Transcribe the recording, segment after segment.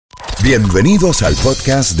Bienvenidos al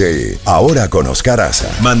podcast de Ahora con Oscar Aza.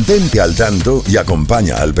 Mantente al tanto y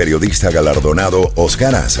acompaña al periodista galardonado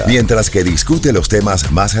Oscar Aza mientras que discute los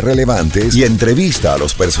temas más relevantes y entrevista a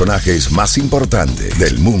los personajes más importantes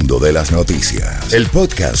del mundo de las noticias. El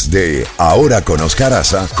podcast de Ahora con Oscar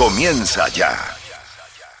Aza comienza ya.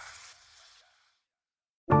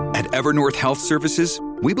 At Evernorth Health Services,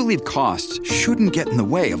 we believe costs shouldn't get in the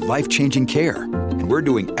way of life-changing care, and we're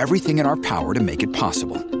doing everything in our power to make it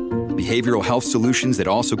possible. Behavioral health solutions that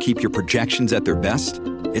also keep your projections at their best?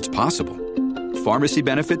 It's possible. Pharmacy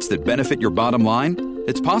benefits that benefit your bottom line?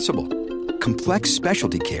 It's possible. Complex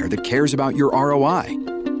specialty care that cares about your ROI?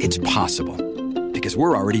 It's possible. Because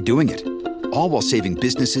we're already doing it. All while saving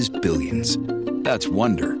businesses billions. That's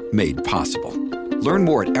Wonder made possible. Learn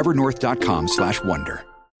more at evernorth.com/wonder.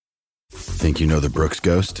 Think you know the Brooks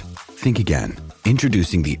Ghost? Think again.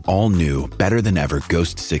 Introducing the all-new, better-than-ever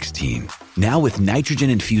Ghost 16. Now with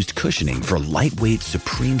nitrogen-infused cushioning for lightweight,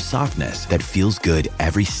 supreme softness that feels good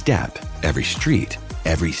every step, every street,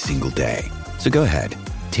 every single day. So go ahead,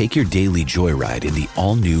 take your daily joyride in the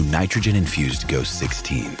all-new nitrogen-infused Ghost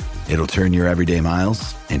 16. It'll turn your everyday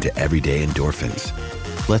miles into everyday endorphins.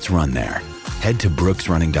 Let's run there. Head to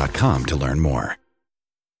brooksrunning.com to learn more.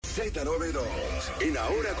 Z92, en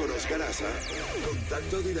Ahora con Oscar Aza,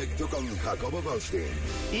 contacto directo con Jacobo Goldstein.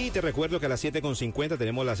 Y te recuerdo que a las 7:50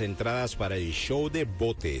 tenemos las entradas para el show de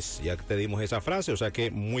botes. Ya te dimos esa frase, o sea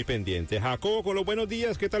que muy pendiente. Jacobo, con los buenos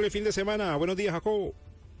días, ¿qué tal el fin de semana? Buenos días, Jacobo.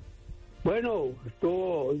 Bueno,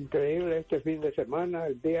 estuvo increíble este fin de semana,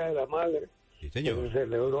 el Día de la Madre. Sí, señor. Se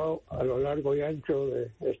celebró a lo largo y ancho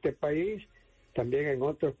de este país, también en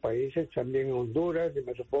otros países, también en Honduras, y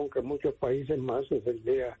me supongo que en muchos países más. Es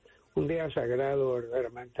un día sagrado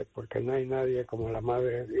verdaderamente, porque no hay nadie como la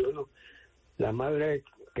madre de uno, la madre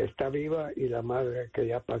que está viva y la madre que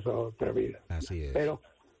ya pasó a otra vida. Así es. Pero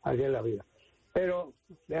así es la vida. Pero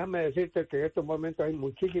déjame decirte que en estos momentos hay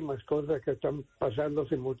muchísimas cosas que están pasando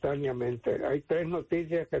simultáneamente. Hay tres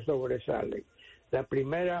noticias que sobresalen. La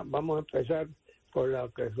primera, vamos a empezar por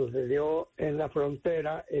lo que sucedió en la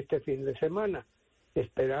frontera este fin de semana.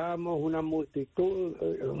 Esperábamos una multitud,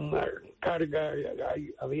 una carga,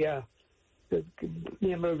 había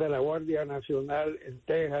miembros de la Guardia Nacional en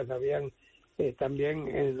Texas, habían también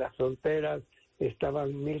en las fronteras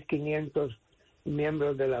estaban 1,500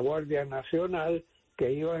 miembros de la Guardia Nacional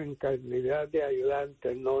que iban en calidad de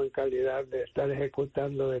ayudantes, no en calidad de estar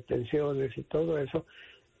ejecutando detenciones y todo eso,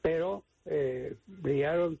 pero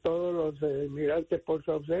brillaron todos los inmigrantes por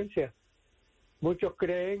su ausencia. Muchos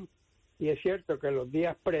creen, y es cierto, que los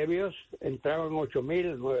días previos entraban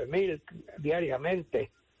 8,000, 9,000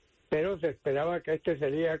 diariamente, pero se esperaba que este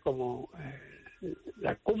sería como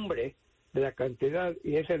la cumbre de la cantidad,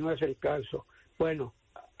 y ese no es el caso. Bueno,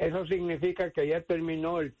 eso significa que ya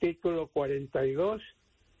terminó el título 42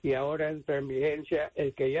 y ahora entra en vigencia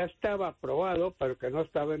el que ya estaba aprobado, pero que no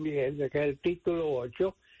estaba en vigencia, que es el título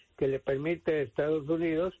 8, que le permite a Estados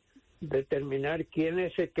Unidos determinar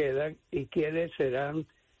quiénes se quedan y quiénes serán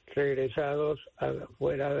regresados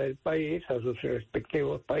fuera del país, a sus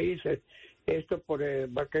respectivos países. Esto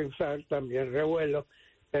va a causar también revuelo,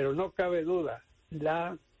 pero no cabe duda,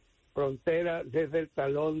 la frontera desde el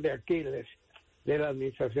talón de Aquiles de la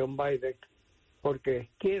administración Biden, porque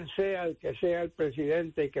quien sea el que sea el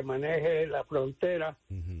presidente y que maneje la frontera,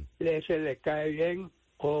 se le cae bien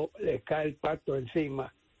o le cae el pato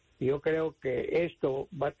encima. Yo creo que esto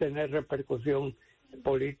va a tener repercusión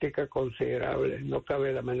política considerable, no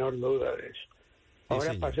cabe la menor duda de eso.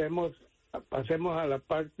 Ahora pasemos a la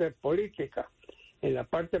parte política. En la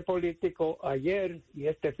parte política, ayer y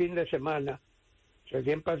este fin de semana,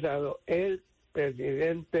 recién pasado, el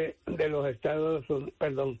presidente de los Estados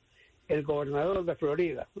Unidos, el gobernador de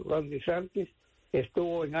Florida, Ron DeSantis,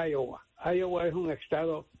 estuvo en Iowa. Iowa es un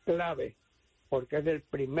estado clave, porque es el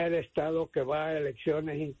primer estado que va a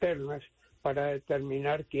elecciones internas para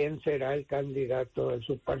determinar quién será el candidato de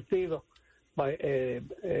su partido.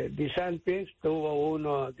 DeSantis tuvo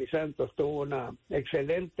una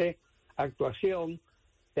excelente actuación,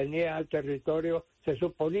 tenía el territorio. Se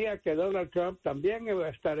suponía que Donald Trump también iba a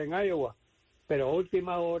estar en Iowa, pero a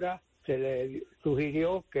última hora se le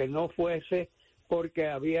sugirió que no fuese porque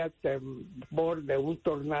había temor de un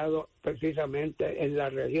tornado precisamente en la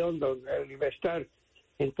región donde él iba a estar.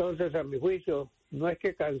 Entonces, a mi juicio, no es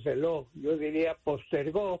que canceló, yo diría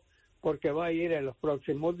postergó, porque va a ir en los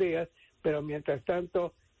próximos días, pero mientras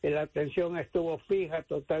tanto la atención estuvo fija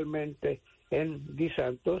totalmente en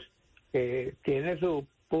DeSantis, que tiene su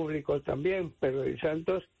público también, pero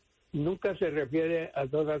DeSantis nunca se refiere a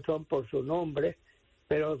Donald Trump por su nombre,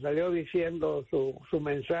 pero salió diciendo, su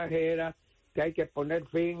mensaje era que hay que poner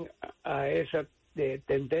fin a esa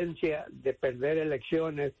tendencia de perder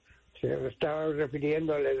elecciones. Se estaba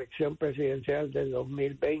refiriendo a la elección presidencial del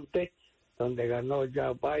 2020, donde ganó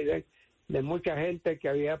Joe Biden, de mucha gente que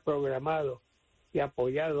había programado y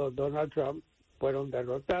apoyado a Donald Trump, fueron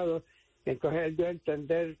derrotados. Entonces él dio a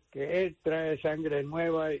entender que él trae sangre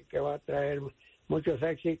nueva y que va a traer muchos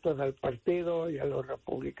éxitos al partido y a los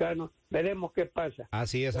republicanos. Veremos qué pasa.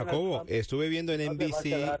 Así es, Jacobo. Estuve viendo en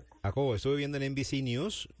NBC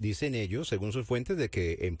News, dicen ellos, según sus fuentes, de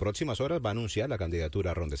que en próximas horas va a anunciar la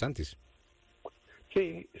candidatura a Ron DeSantis.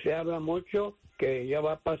 Sí, se habla mucho que ya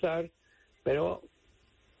va a pasar, pero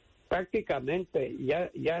prácticamente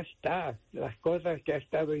ya está, las cosas que ha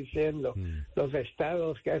estado diciendo, los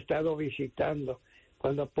estados que ha estado visitando.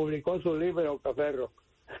 Cuando publicó su libro, Caferro,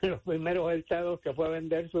 los primeros estados que fue a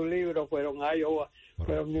vender su libro fueron Iowa,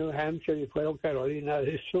 fueron New Hampshire y fueron Carolina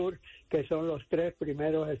del Sur, que son los 3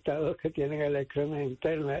 primeros estados que tienen elecciones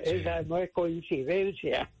internas. Sí. Esa no es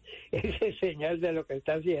coincidencia, es señal de lo que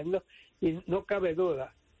está haciendo y no cabe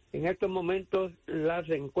duda. En estos momentos las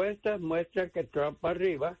encuestas muestran que Trump va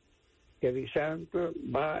arriba, que DeSantis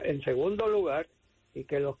va en segundo lugar y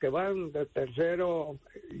que los que van de tercero,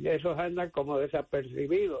 esos andan como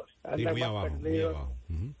desapercibidos, andan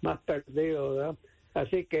más perdidos, ¿verdad?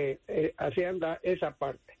 Así que así anda esa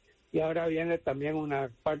parte. Y ahora viene también una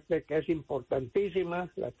parte que es importantísima,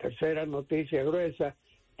 la tercera noticia gruesa,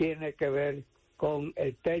 tiene que ver con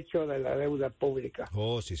el techo de la deuda pública.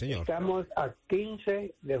 Oh, sí, señor. Estamos a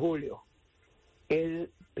 15 de julio. El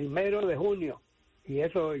 1 de junio, y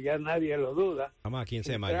eso ya nadie lo duda, vamos a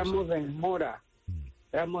 15 de mayo. Estamos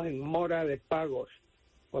en mora de pagos.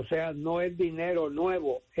 O sea, no es dinero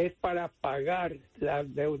nuevo, es para pagar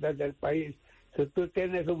las deudas del país. Si tú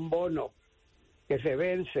tienes un bono que se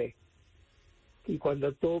vence y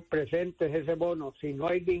cuando tú presentes ese bono, si no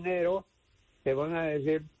hay dinero, te van a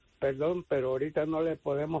decir, perdón, pero ahorita no le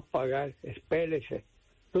podemos pagar, espérese.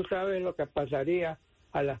 Tú sabes lo que pasaría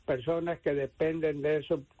a las personas que dependen de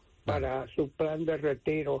eso para su plan de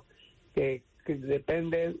retiro, que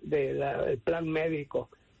dependen del plan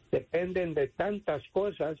médico, dependen de tantas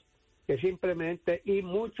cosas que simplemente, y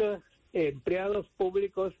muchos empleados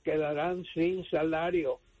públicos quedarán sin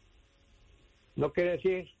salario. No quiere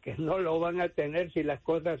decir que no lo van a tener si las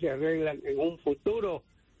cosas se arreglan en un futuro,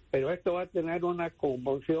 pero esto va a tener una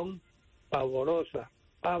conmoción pavorosa.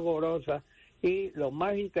 Y lo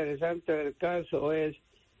más interesante del caso es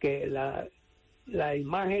que la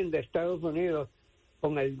imagen de Estados Unidos,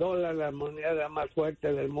 con el dólar, la moneda más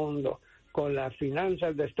fuerte del mundo, con las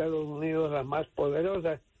finanzas de Estados Unidos las más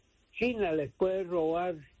poderosas, China les puede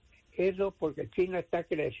robar eso porque China está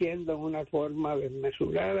creciendo en una forma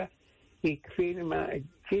desmesurada y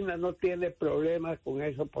China no tiene problemas con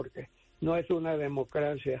eso porque no es una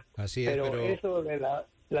democracia. Así es, pero eso de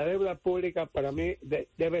la deuda pública para mí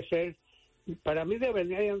debe ser, para mí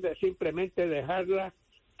deberían de simplemente dejarla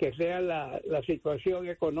que sea la situación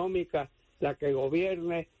económica la que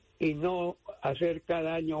gobierne y no hacer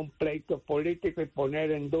cada año un pleito político y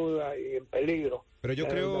poner en duda y en peligro. Pero yo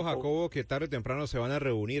creo, Jacobo, que tarde o temprano se van a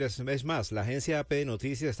reunir. Es más, la agencia AP de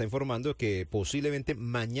Noticias está informando que posiblemente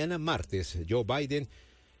mañana martes Joe Biden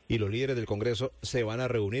y los líderes del Congreso se van a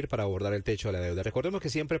reunir para abordar el techo de la deuda. Recordemos que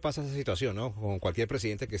siempre pasa esa situación, ¿no? Con cualquier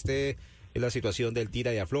presidente que esté en la situación del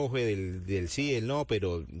tira y afloje, del sí y el no,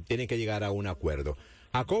 pero tienen que llegar a un acuerdo.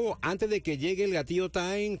 Jacobo, antes de que llegue el gatillo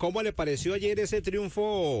time, ¿cómo le pareció ayer ese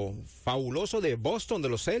triunfo fabuloso de Boston, de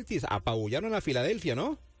los Celtics? Apabullaron a Filadelfia,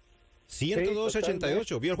 ¿no?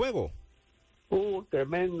 102-88, ¿vio el juego?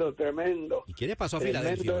 Tremendo. ¿Y qué le pasó a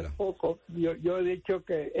Filadelfia? Es poco. Yo he dicho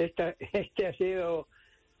que este ha sido,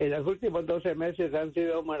 en los últimos 12 meses han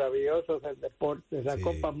sido maravillosos en deportes, la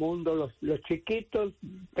Copa Mundo, los chiquitos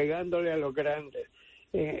pegándole a los grandes.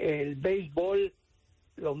 El béisbol,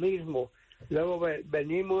 lo mismo. Luego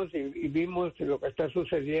venimos y vimos lo que está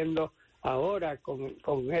sucediendo ahora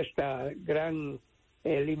con esta gran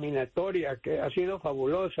eliminatoria que ha sido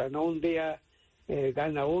fabulosa, ¿no? Un día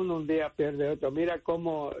gana uno, un día pierde otro. Mira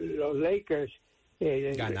cómo los Lakers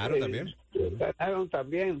ganaron también. Ganaron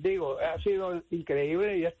también, digo, ha sido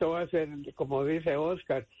increíble y esto va a ser, como dice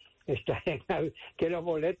Oscar, quiero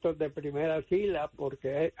boletos de primera fila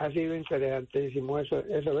porque ha sido interesantísimo eso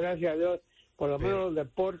gracias a Dios. Por lo menos los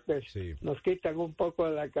deportes nos quitan un poco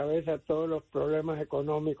de la cabeza todos los problemas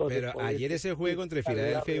económicos. Pero ayer ese juego entre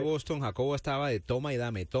Filadelfia y Boston, Jacobo, estaba de toma y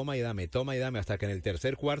dame, hasta que en el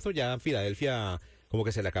tercer cuarto ya Filadelfia como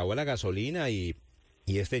que se le acabó la gasolina y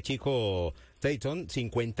este chico Tatum,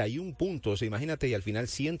 51 puntos, imagínate, y al final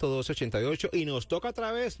 102-88, y nos toca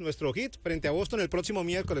otra vez nuestro hit frente a Boston el próximo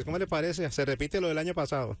miércoles. ¿Cómo le parece? Se repite lo del año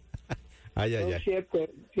pasado. Ay, ay, Son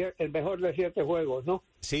ay. el mejor de 7 juegos, ¿no?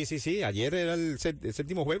 Sí, sí, sí. Ayer era el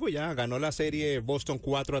séptimo juego y ya ganó la serie Boston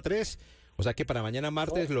 4-3. O sea que para mañana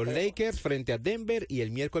martes los Lakers frente a Denver y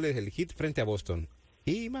el miércoles el Heat frente a Boston.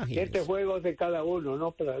 Imagínense. 7 juegos de cada uno,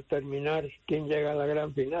 ¿no? Para determinar quién llega a la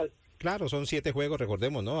gran final. Claro, son 7 juegos,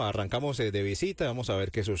 recordemos, ¿no? Arrancamos de visita, vamos a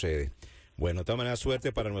ver qué sucede. Bueno, de todas maneras,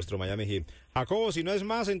 suerte para nuestro Miami Heat. Jacobo, si no es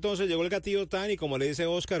más, entonces llegó el gatillo Tan y como le dice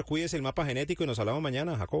Oscar, cuídese el mapa genético y nos hablamos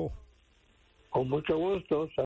mañana, Jacobo. Con mucho gusto.